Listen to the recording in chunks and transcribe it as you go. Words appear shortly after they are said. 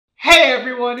Hey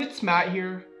everyone, it's Matt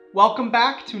here. Welcome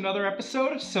back to another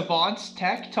episode of Savant's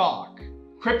Tech Talk.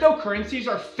 Cryptocurrencies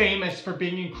are famous for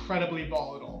being incredibly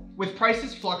volatile, with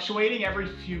prices fluctuating every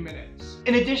few minutes.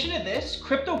 In addition to this,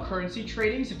 cryptocurrency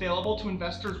trading is available to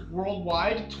investors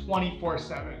worldwide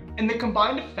 24/7, and the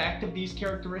combined effect of these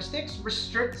characteristics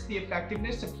restricts the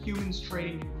effectiveness of humans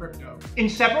trading in crypto. In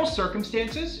several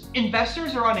circumstances,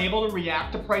 investors are unable to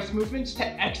react to price movements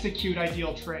to execute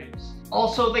ideal trades.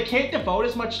 Also, they can't devote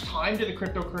as much time to the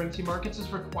cryptocurrency markets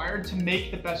as required to make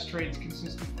the best trades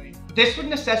consistently. This would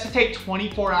necessitate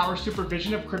 24-hour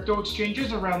supervision of crypto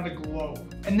exchanges around the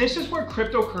globe. And this is where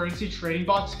cryptocurrency trading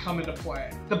bots come into play.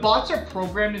 The bots are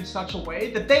programmed in such a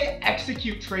way that they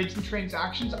execute trades and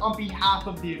transactions on behalf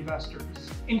of the investors.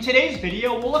 In today's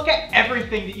video, we'll look at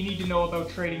everything that you need to know about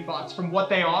trading bots, from what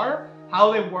they are,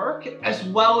 how they work, as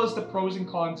well as the pros and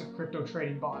cons of crypto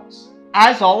trading bots.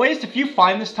 As always, if you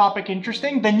find this topic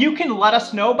interesting, then you can let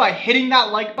us know by hitting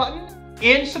that like button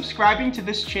and subscribing to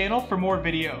this channel for more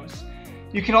videos.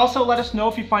 You can also let us know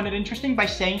if you find it interesting by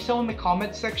saying so in the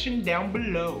comment section down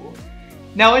below.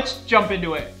 Now let's jump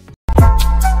into it.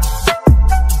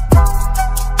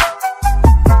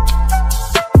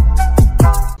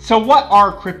 So what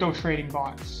are crypto trading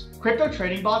bots? Crypto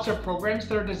trading bots are programs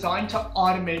that are designed to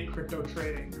automate crypto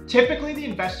trading. Typically, the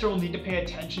investor will need to pay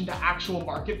attention to actual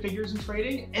market figures in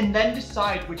trading and then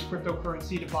decide which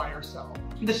cryptocurrency to buy or sell.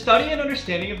 The study and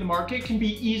understanding of the market can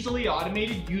be easily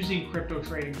automated using crypto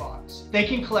trading bots. They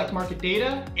can collect market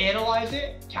data, analyze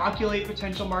it, calculate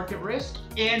potential market risk,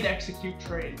 and execute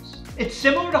trades. It's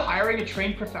similar to hiring a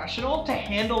trained professional to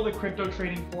handle the crypto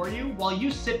trading for you while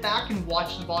you sit back and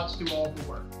watch the bots do all of the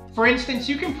work. For instance,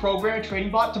 you can program a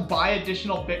trading bot to buy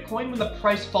additional Bitcoin when the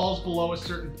price falls below a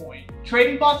certain point.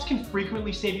 Trading bots can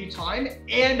frequently save you time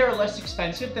and are less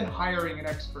expensive than hiring an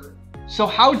expert. So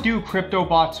how do crypto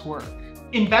bots work?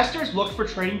 Investors look for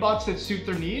trading bots that suit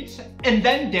their needs and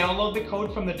then download the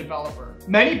code from the developer.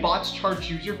 Many bots charge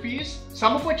user fees,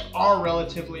 some of which are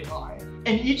relatively high,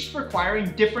 and each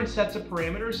requiring different sets of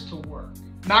parameters to work.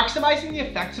 Maximizing the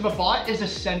effects of a bot is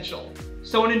essential,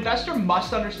 so an investor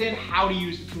must understand how to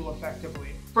use the tool effectively.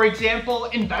 For example,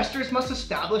 investors must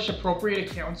establish appropriate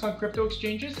accounts on crypto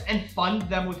exchanges and fund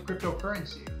them with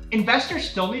cryptocurrency. Investors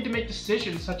still need to make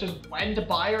decisions such as when to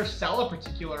buy or sell a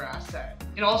particular asset.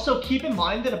 And also keep in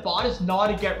mind that a bot is not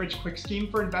a get-rich-quick scheme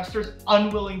for investors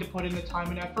unwilling to put in the time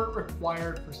and effort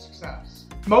required for success.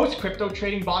 Most crypto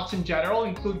trading bots in general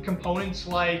include components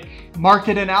like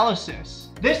market analysis.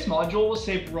 This module will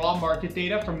save raw market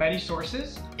data from many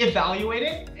sources, evaluate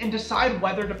it, and decide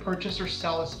whether to purchase or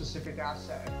sell a specific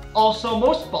asset. Also,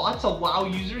 most bots allow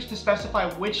users to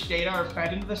specify which data are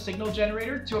fed into the signal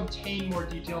generator to obtain more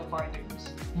detailed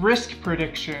findings. Risk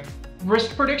prediction.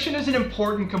 Risk prediction is an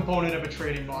important component of a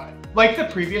trading bot. Like the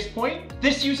previous point,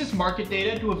 this uses market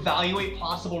data to evaluate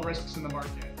possible risks in the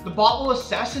market. The bot will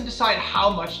assess and decide how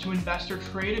much to invest or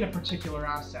trade in a particular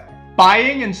asset.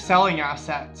 Buying and selling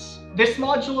assets. This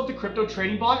module of the crypto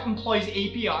trading bot employs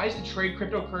APIs to trade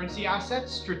cryptocurrency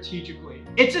assets strategically.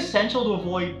 It's essential to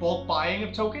avoid bulk buying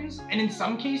of tokens, and in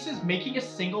some cases, making a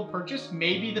single purchase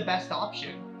may be the best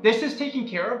option. This is taken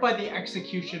care of by the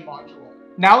execution module.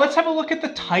 Now let's have a look at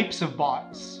the types of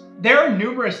bots. There are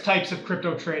numerous types of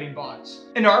crypto trading bots.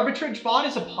 An arbitrage bot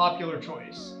is a popular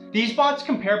choice. These bots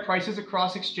compare prices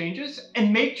across exchanges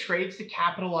and make trades to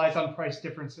capitalize on price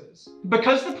differences.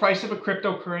 Because the price of a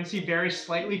cryptocurrency varies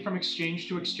slightly from exchange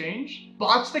to exchange,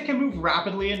 bots that can move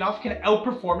rapidly enough can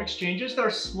outperform exchanges that are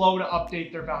slow to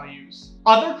update their values.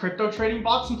 Other crypto trading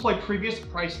bots employ previous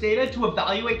price data to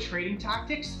evaluate trading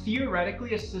tactics,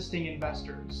 theoretically assisting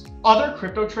investors. Other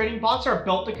crypto trading bots are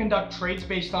built to conduct trades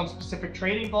based on specific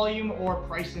trading volume or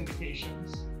price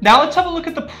indications. Now let's have a look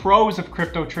at the pros of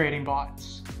crypto trading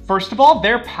bots. First of all,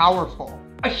 they're powerful.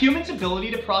 A human's ability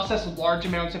to process large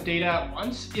amounts of data at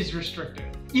once is restricted.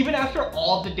 Even after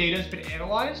all of the data has been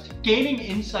analyzed, gaining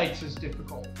insights is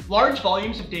difficult. Large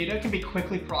volumes of data can be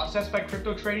quickly processed by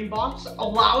crypto trading bots,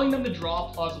 allowing them to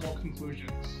draw plausible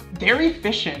conclusions. They're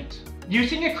efficient.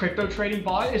 Using a crypto trading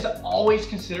bot is always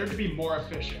considered to be more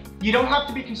efficient. You don't have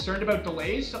to be concerned about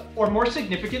delays, or more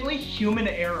significantly, human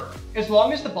error. As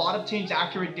long as the bot obtains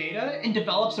accurate data and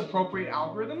develops appropriate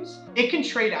algorithms, it can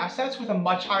trade assets with a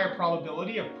much higher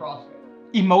probability of profit.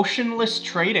 Emotionless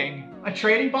trading. A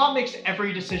trading bot makes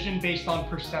every decision based on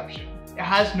perception. It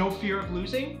has no fear of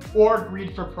losing or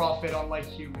greed for profit, unlike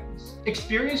humans.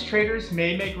 Experienced traders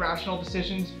may make rational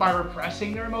decisions by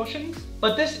repressing their emotions,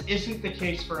 but this isn't the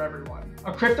case for everyone.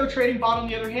 A crypto trading bot, on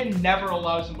the other hand, never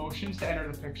allows emotions to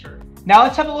enter the picture. Now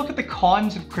let's have a look at the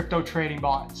cons of crypto trading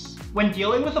bots. When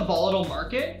dealing with a volatile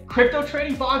market, crypto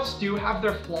trading bots do have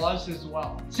their flaws as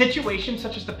well. Situations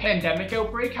such as the pandemic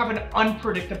outbreak have an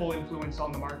unpredictable influence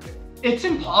on the market. It's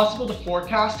impossible to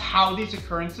forecast how these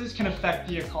occurrences can affect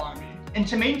the economy. And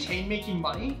to maintain making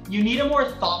money, you need a more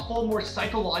thoughtful, more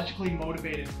psychologically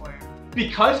motivated plan.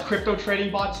 Because crypto trading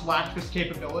bots lack this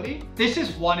capability, this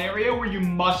is one area where you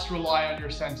must rely on your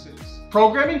senses.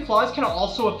 Programming flaws can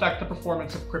also affect the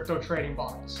performance of crypto trading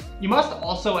bots. You must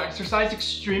also exercise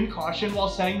extreme caution while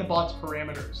setting the bot's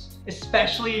parameters,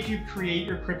 especially if you create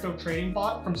your crypto trading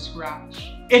bot from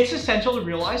scratch. It's essential to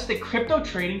realize that crypto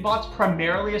trading bots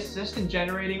primarily assist in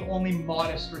generating only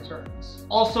modest returns.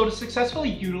 Also, to successfully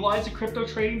utilize a crypto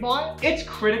trading bot, it's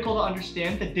critical to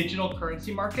understand the digital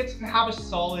currency markets and have a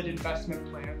solid investment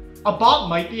plan. A bot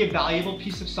might be a valuable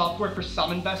piece of software for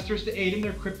some investors to aid in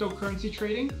their cryptocurrency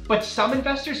trading, but some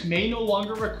investors may no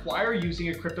longer require using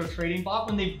a crypto trading bot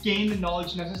when they've gained the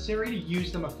knowledge necessary to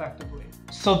use them effectively.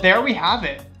 So there we have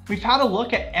it. We've had a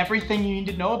look at everything you need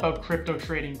to know about crypto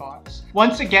trading bots.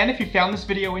 Once again, if you found this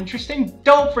video interesting,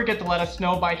 don't forget to let us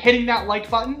know by hitting that like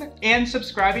button and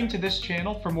subscribing to this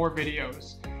channel for more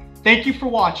videos. Thank you for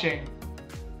watching.